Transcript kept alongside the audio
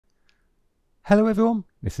Hello everyone,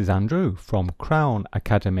 this is Andrew from Crown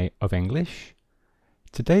Academy of English.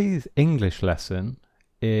 Today's English lesson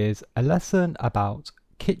is a lesson about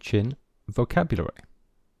kitchen vocabulary.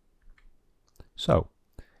 So,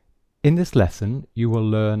 in this lesson you will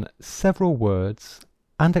learn several words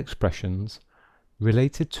and expressions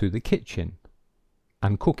related to the kitchen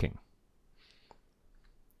and cooking.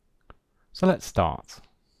 So let's start.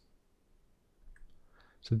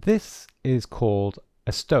 So this is called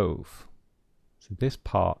a stove. So this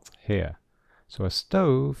part here. So a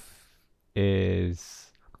stove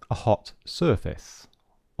is a hot surface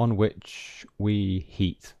on which we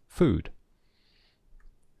heat food.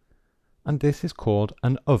 And this is called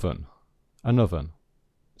an oven. An oven.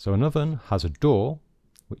 So an oven has a door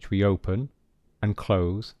which we open and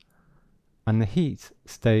close, and the heat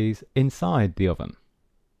stays inside the oven.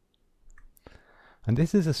 And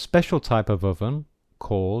this is a special type of oven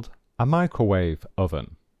called a microwave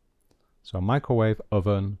oven. So a microwave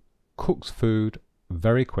oven cooks food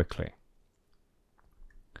very quickly.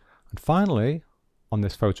 And finally, on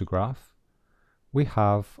this photograph, we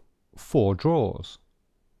have 4 drawers.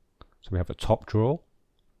 So we have a top drawer,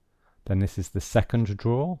 then this is the second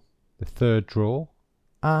drawer, the third drawer,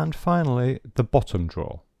 and finally the bottom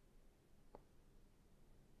drawer.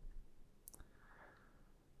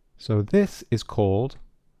 So this is called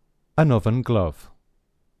an oven glove.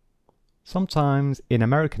 Sometimes in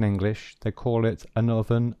American English they call it an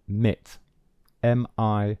oven mitt,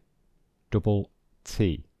 M-I-T-T.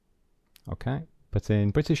 Okay, but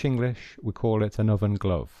in British English we call it an oven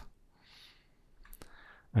glove.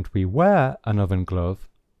 And we wear an oven glove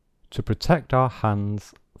to protect our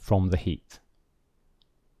hands from the heat.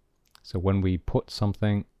 So when we put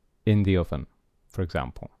something in the oven, for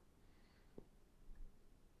example.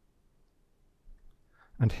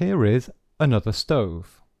 And here is another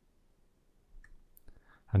stove.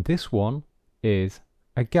 And this one is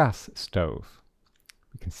a gas stove.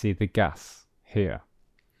 You can see the gas here.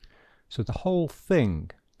 So the whole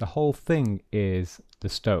thing is the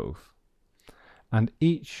stove. And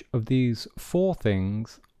each of these 4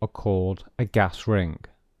 things are called a gas ring.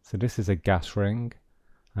 So this is a gas ring,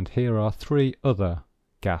 and here are 3 other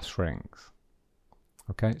gas rings.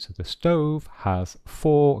 Okay, so the stove has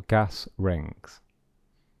 4 gas rings.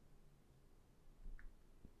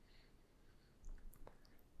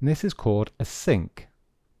 And this is called a sink.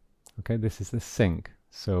 Okay, this is the sink.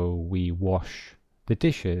 So we wash the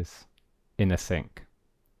dishes in a sink.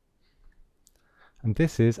 And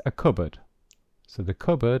this is a cupboard. So the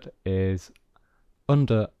cupboard is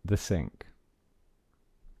under the sink.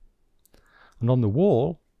 And on the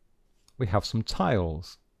wall, we have some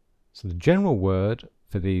tiles. So the general word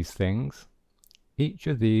for these things, each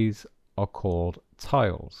of these are called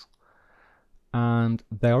tiles. And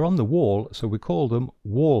they are on the wall, so we call them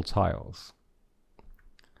wall tiles.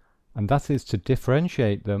 And that is to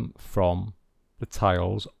differentiate them from the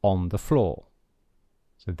tiles on the floor.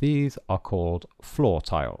 So these are called floor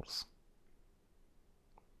tiles.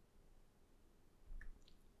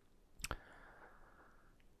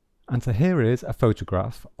 And so here is a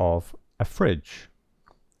photograph of a fridge.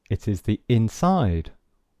 It is the inside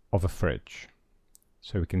of a fridge.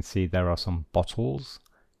 So we can see there are some bottles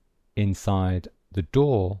inside the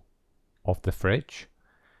door of the fridge.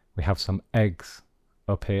 We have some eggs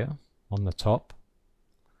up here on the top.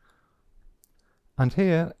 And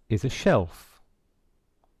here is a shelf.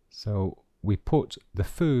 So we put the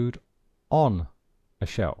food on a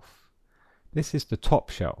shelf. This is the top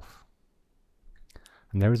shelf.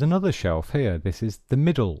 And there is another shelf here. This is the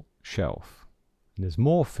middle shelf. And there's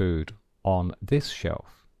more food on this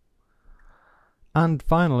shelf. And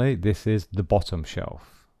finally, this is the bottom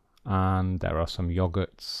shelf. And there are some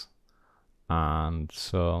yogurts and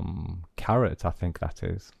some carrot, I think that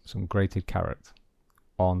is, some grated carrot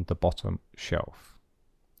on the bottom shelf.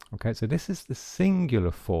 Okay, so this is the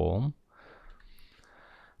singular form,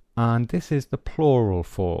 and this is the plural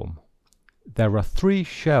form. There are 3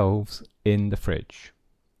 shelves in the fridge.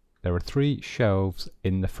 There are 3 shelves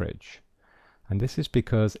in the fridge, and this is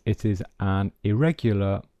because it is an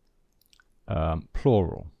irregular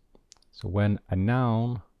plural. So when a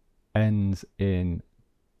noun ends in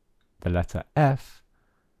the letter F,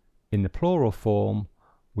 in the plural form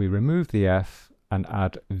we remove the F and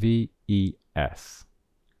add VES,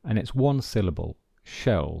 and it's 1 syllable,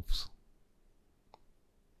 shelves.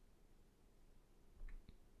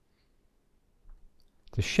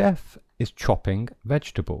 The chef is chopping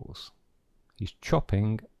vegetables. He's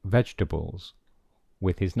chopping vegetables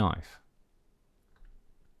with his knife.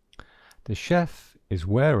 The chef is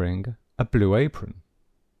wearing a blue apron.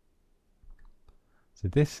 So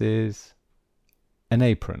this is an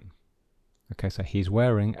apron. Okay, so he's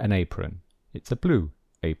wearing an apron. It's a blue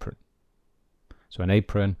apron. So an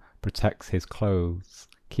apron protects his clothes,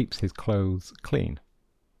 keeps his clothes clean.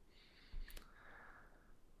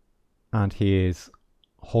 And he is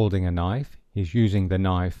holding a knife. He's using the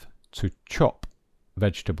knife to chop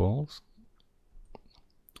vegetables.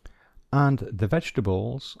 And the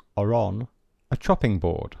vegetables are on a chopping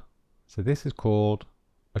board. So this is called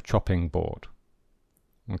a chopping board.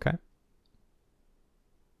 Okay?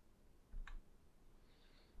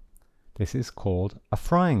 This is called a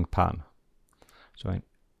frying pan. So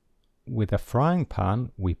with a frying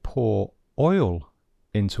pan, we pour oil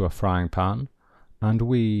into a frying pan and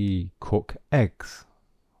we cook eggs,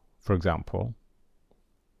 for example,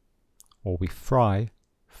 or we fry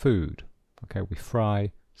food. Okay, we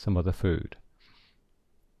fry some other food.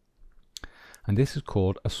 And this is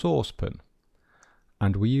called a saucepan.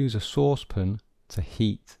 And we use a saucepan to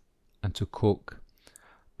heat and to cook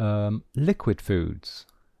liquid foods,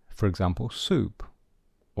 for example, soup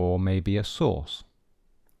or maybe a sauce.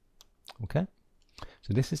 Okay,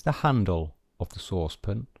 so this is the handle of the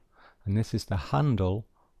saucepan, and this is the handle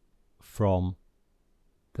from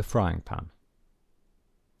the frying pan.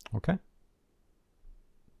 Okay,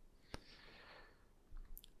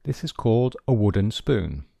 this is called a wooden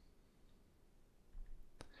spoon.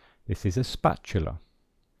 This is a spatula.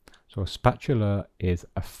 So a spatula is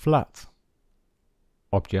a flat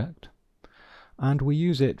object, and we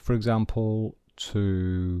use it, for example,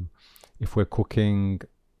 to, if we're cooking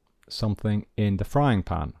something in the frying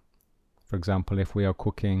pan. For example, if we are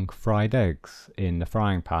cooking fried eggs in the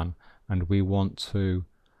frying pan and we want to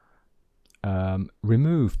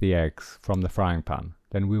remove the eggs from the frying pan,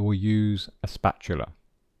 then we will use a spatula.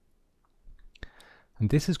 And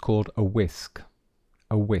this is called a whisk.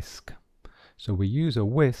 A whisk. So we use a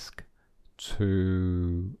whisk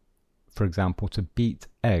to, for example, to beat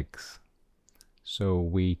eggs. So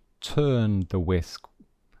we turn the whisk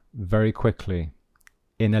very quickly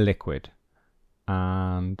in a liquid,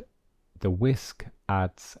 and the whisk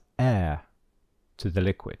adds air to the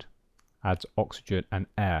liquid, adds oxygen and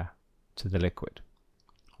air to the liquid.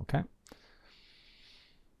 Okay,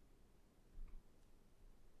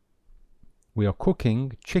 we are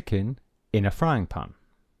cooking chicken in a frying pan,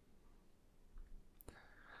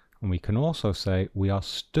 and we can also say we are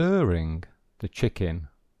stirring the chicken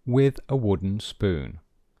with a wooden spoon.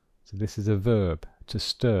 So this is a verb, to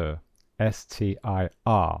stir,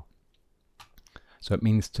 S-T-I-R. So it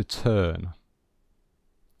means to turn.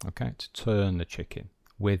 Okay, to turn the chicken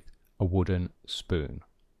with a wooden spoon.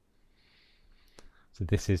 So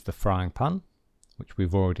this is the frying pan, which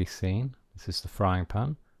we've already seen. This is the frying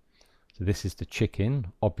pan. So this is the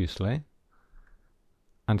chicken, obviously.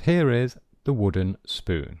 And here is the wooden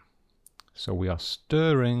spoon. So we are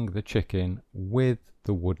stirring the chicken with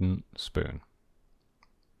the wooden spoon.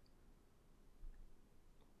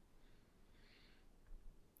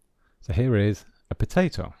 So here is a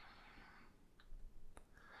potato.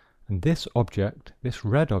 And this object, this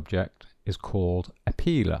red object, is called a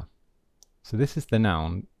peeler. So this is the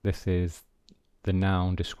noun. This is the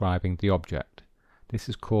noun describing the object. This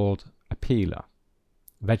is called a peeler,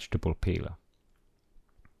 vegetable peeler.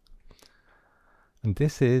 And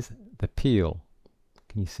this is the peel.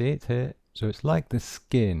 Can you see it here? So it's like the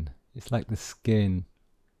skin. It's like the skin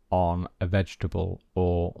on a vegetable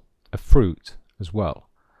or a fruit as well.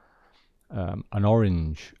 An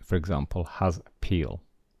orange, for example, has a peel.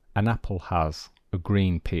 An apple has a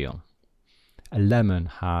green peel. A lemon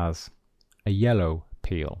has a yellow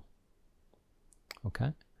peel.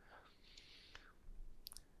 Okay?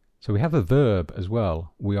 So we have a verb as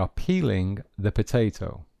well. We are peeling the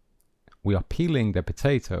potato. We are peeling the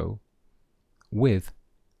potato with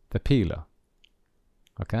the peeler.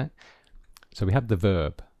 Okay? So we have the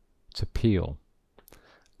verb to peel,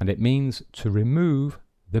 and it means to remove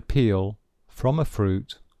the peel from a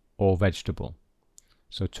fruit or vegetable.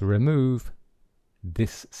 So to remove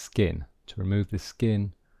this skin,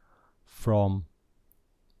 from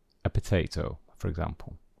a potato, for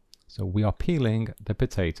example. So we are peeling the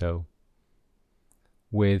potato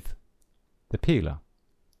with the peeler.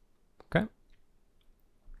 Okay?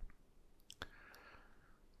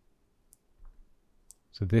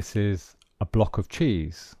 So this is a block of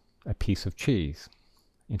cheese, a piece of cheese.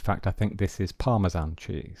 In fact, I think this is Parmesan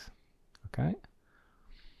cheese. Okay?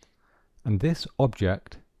 And this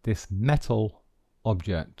object, this metal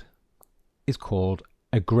object, is called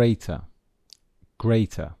a grater.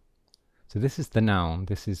 Grater. So this is the noun,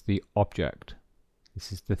 this is the object,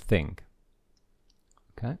 this is the thing.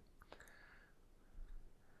 Okay?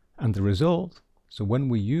 And the result, so when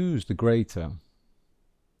we use the grater,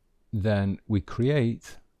 then we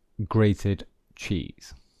create grated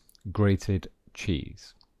cheese. Grated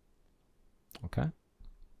cheese. Okay?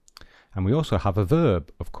 And we also have a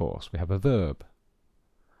verb, of course. We have a verb.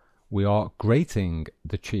 We are grating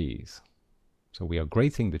the cheese. So we are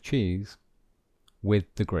grating the cheese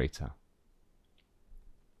with the grater.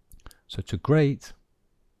 So to grate,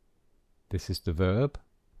 this is the verb,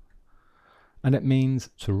 and it means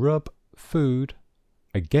to rub food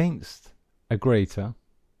against a grater,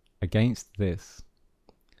 against this,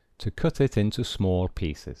 to cut it into small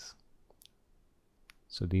pieces.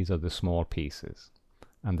 So these are the small pieces.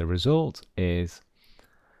 And the result is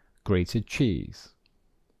grated cheese,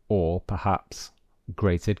 or perhaps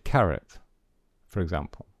grated carrot, for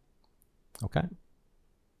example. Okay?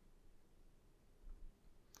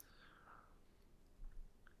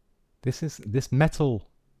 This metal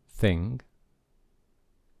thing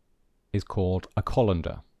is called a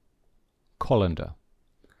colander. Colander.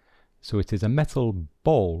 So it is a metal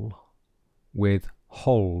bowl with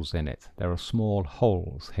holes in it. There are small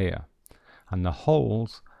holes here, and the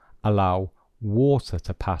holes allow water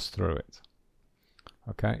to pass through it.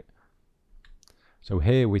 Okay? So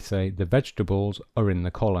here we say the vegetables are in the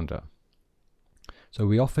colander. So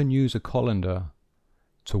we often use a colander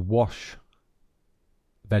to wash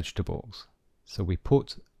vegetables. So we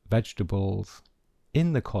put vegetables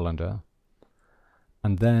in the colander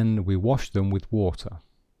and then we wash them with water.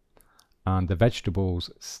 And the vegetables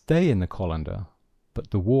stay in the colander,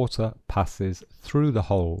 but the water passes through the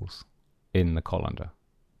holes in the colander.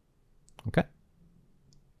 Okay?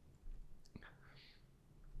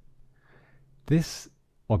 This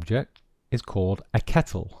object is called a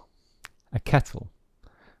kettle. A kettle.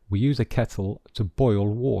 We use a kettle to boil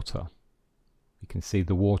water. You can see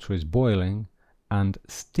the water is boiling and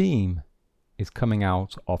steam is coming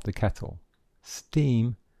out of the kettle.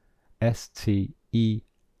 Steam, S-T-E-A-M,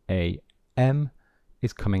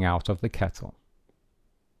 is coming out of the kettle.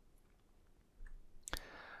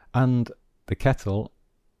 And the kettle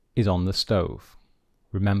is on the stove.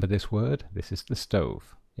 Remember this word? This is the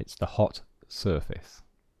stove. It's the hot surface.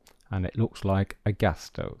 And it looks like a gas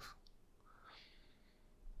stove.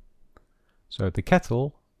 So the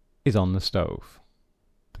kettle is on the stove.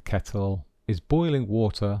 The kettle is boiling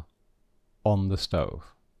water on the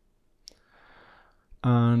stove.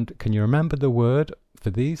 And can you remember the word for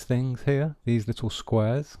these things here? These little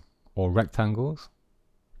squares or rectangles?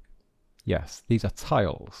 Yes, these are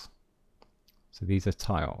tiles. So these are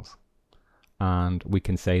tiles. And we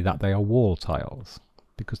can say that they are wall tiles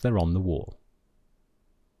because they're on the wall.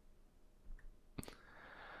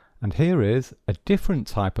 And here is a different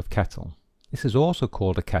type of kettle. This is also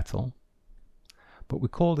called a kettle, but we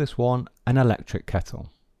call this one an electric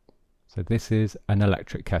kettle. So this is an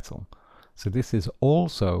electric kettle. So this is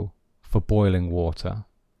also for boiling water,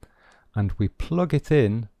 and we plug it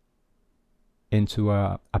in into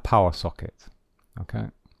a power socket. Okay,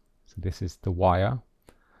 so this is the wire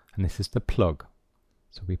and this is the plug.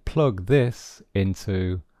 So we plug this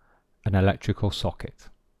into an electrical socket.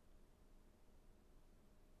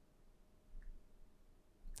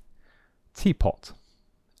 Teapot.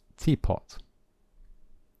 Teapot.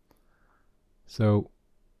 So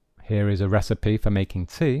here is a recipe for making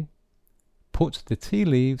tea. Put the tea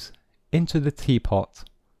leaves into the teapot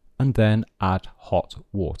and then add hot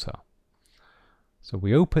water. So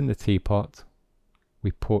we open the teapot,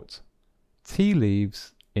 we put tea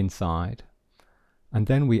leaves inside, and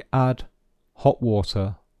then we add hot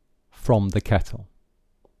water from the kettle.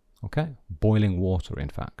 Okay, boiling water in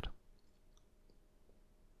fact.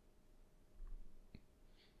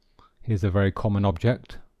 Here's a very common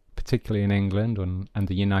object, particularly in England and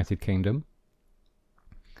the United Kingdom.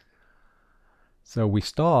 So we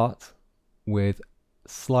start with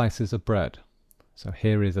slices of bread. So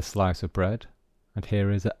here is a slice of bread, and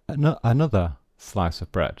here is another slice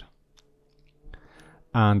of bread.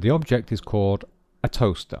 And the object is called a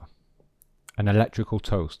toaster, an electrical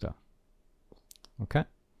toaster. Okay?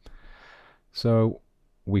 So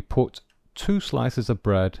we put 2 slices of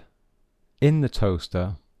bread in the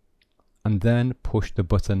toaster and then push the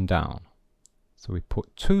button down. So we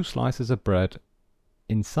put 2 slices of bread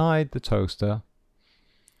inside the toaster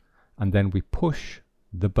and then we push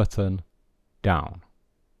the button down.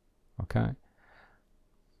 Okay?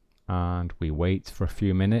 And we wait for a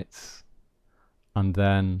few minutes, and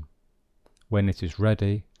then when it is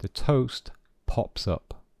ready, the toast pops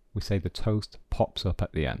up. We say the toast pops up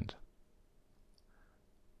at the end.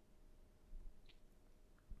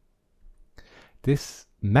 This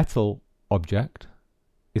metal object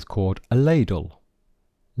is called a ladle.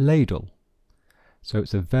 Ladle. So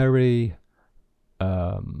it's a very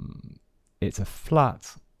it's a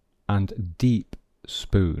flat and deep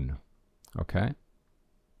spoon. Okay,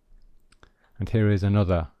 and here is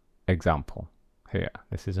another example. Here,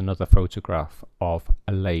 this is another photograph of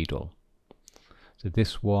a ladle. So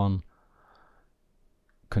this one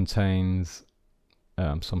contains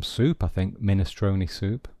some soup, I think minestrone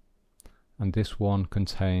soup, and this one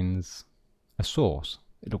contains a sauce.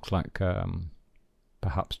 It looks like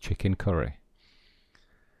perhaps chicken curry.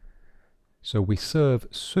 So we serve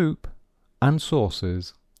soup and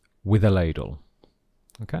sauces with a ladle.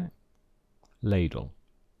 Okay, ladle.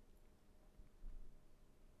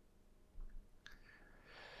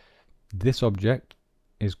 This object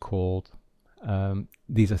is called,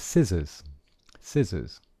 these are scissors.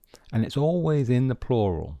 Scissors. And it's always in the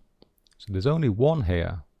plural. So there's only one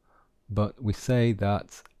here, but we say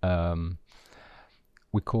that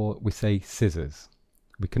we say scissors.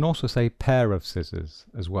 We can also say pair of scissors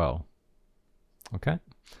as well. Okay?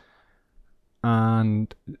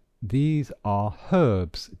 And these are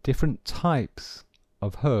herbs, different types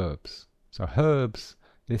of herbs. So herbs,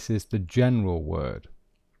 this is the general word.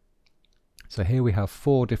 So here we have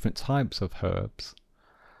 4 different types of herbs.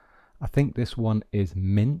 I think this one is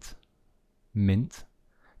mint. Mint.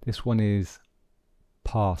 This one is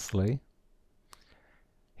parsley.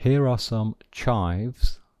 Here are some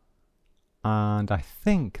chives. And I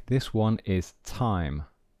think this one is thyme,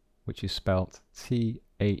 which is spelt T-H-Y-M-E.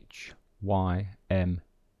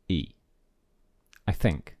 I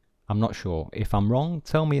think. I'm not sure. If I'm wrong,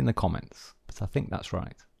 tell me in the comments. But I think that's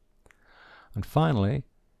right. And finally,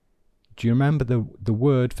 do you remember the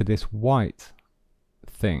word for this white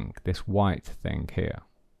thing here?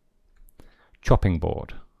 Chopping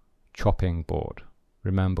board. Chopping board.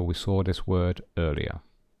 Remember, we saw this word earlier.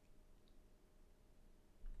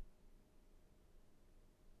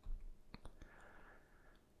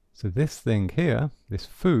 So this thing here, this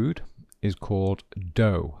food, is called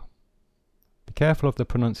dough. Be careful of the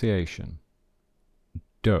pronunciation.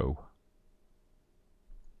 Dough.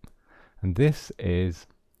 And this is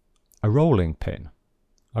a rolling pin.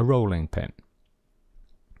 A rolling pin.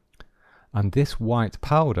 And this white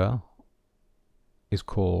powder is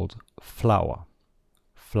called flour.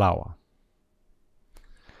 Flour.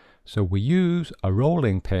 So we use a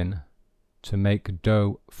rolling pin to make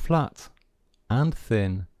dough flat and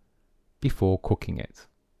thin before cooking it.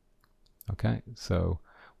 Okay, so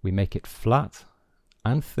we make it flat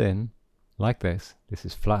and thin like this. This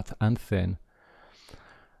is flat and thin.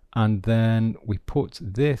 And then we put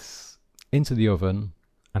this into the oven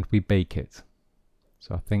and we bake it.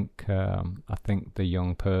 So I think the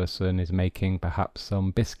young person is making perhaps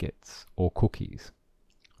some biscuits or cookies,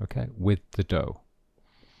 okay, with the dough.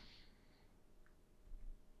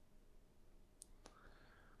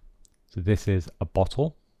 So this is a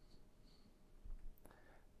bottle.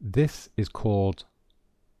 This is called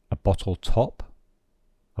a bottle top.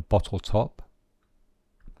 A bottle top.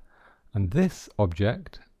 And this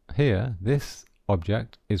object here, this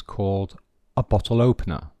object is called a bottle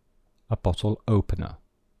opener. A bottle opener.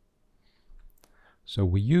 So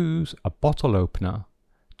we use a bottle opener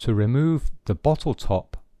to remove the bottle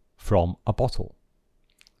top from a bottle.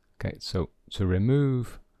 Okay, so to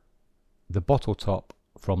remove the bottle top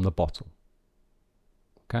from the bottle.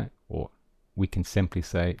 Okay, or we can simply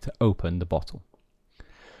say to open the bottle.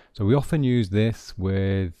 So we often use this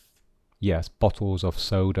with, yes, bottles of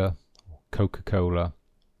soda, Coca-Cola,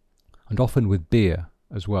 and often with beer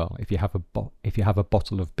as well. If you have a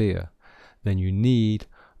bottle of beer, then you need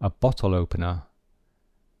a bottle opener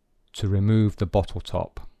to remove the bottle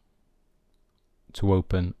top to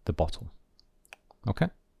open the bottle. Okay?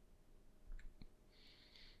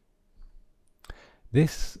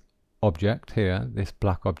 This object here, this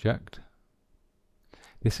black object,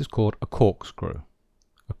 this is called a corkscrew.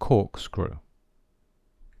 A corkscrew.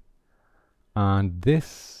 And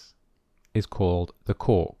this is called the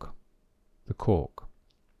cork. The cork.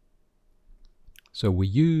 So we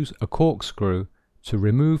use a corkscrew to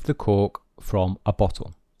remove the cork from a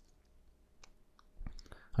bottle.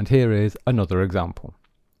 And here is another example.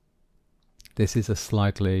 This is a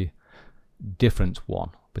slightly different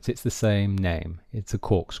one, but it's the same name. It's a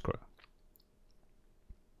corkscrew.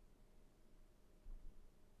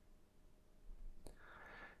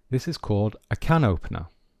 This is called a can opener.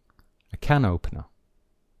 A can opener.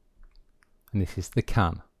 And this is the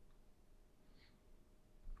can.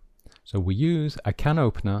 So we use a can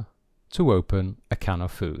opener to open a can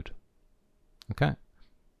of food. Okay?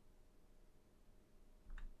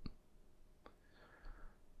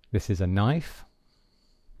 This is a knife.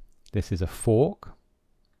 This is a fork.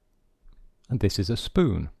 And this is a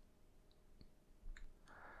spoon.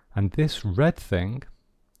 And this red thing,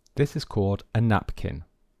 this is called a napkin.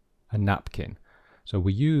 A napkin. So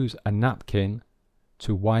we use a napkin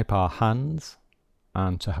to wipe our hands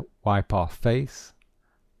and to wipe our face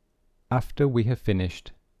after we have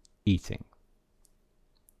finished eating.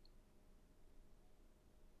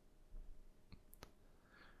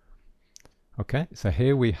 Okay, so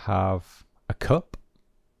here we have a cup.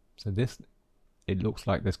 So this, it looks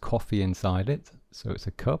like there's coffee inside it, so it's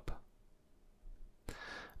a cup.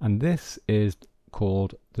 And this is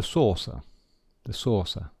called the saucer. The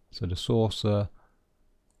saucer. So the saucer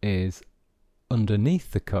is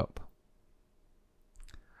underneath the cup.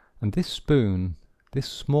 And this spoon, this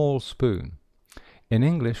small spoon, in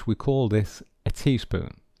English we call this a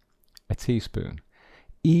teaspoon. A teaspoon.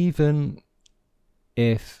 Even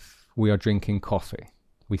if we are drinking coffee,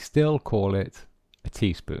 we still call it a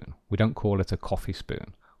teaspoon. We don't call it a coffee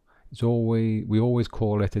spoon. We always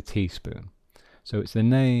call it a teaspoon. So it's the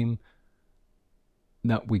name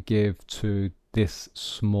that we give to this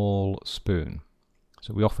small spoon.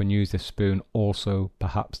 So we often use this spoon also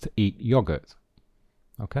perhaps to eat yogurt.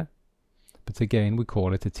 Okay? But again, we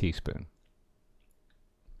call it a teaspoon.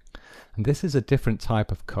 And this is a different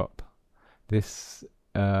type of cup. This,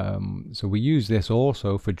 so we use this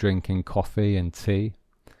also for drinking coffee and tea.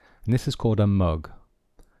 And this is called a mug.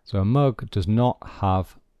 So a mug does not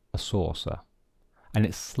have a saucer. And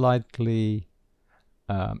it's slightly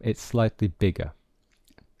bigger.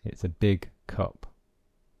 It's a big cup.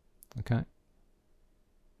 Okay?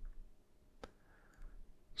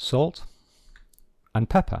 Salt and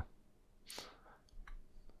pepper.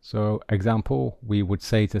 So example, we would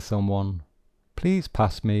say to someone, please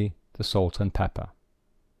pass me the salt and pepper.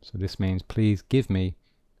 So this means please give me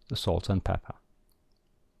the salt and pepper.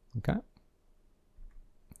 Okay?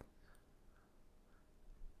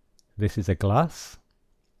 This is a glass.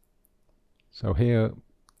 So here,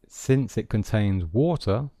 since it contains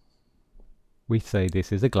water, we say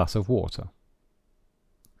this is a glass of water.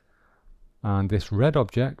 And this red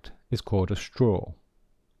object is called a straw.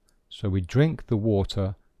 So we drink the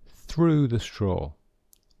water through the straw.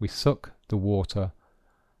 We suck the water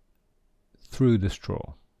through the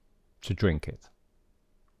straw to drink it.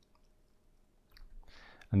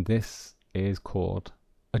 And this is called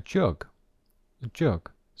a jug. A jug.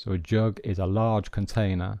 So a jug is a large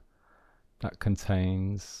container that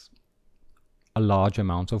contains a large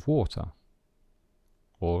amount of water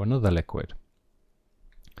or another liquid.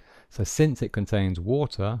 So since it contains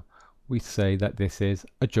water, we say that this is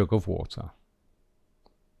a jug of water.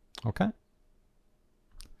 Okay?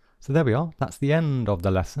 So there we are. That's the end of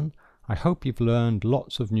the lesson. I hope you've learned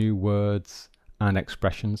lots of new words and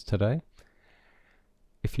expressions today.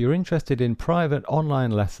 If you're interested in private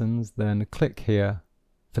online lessons, then click here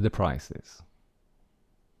for the prices.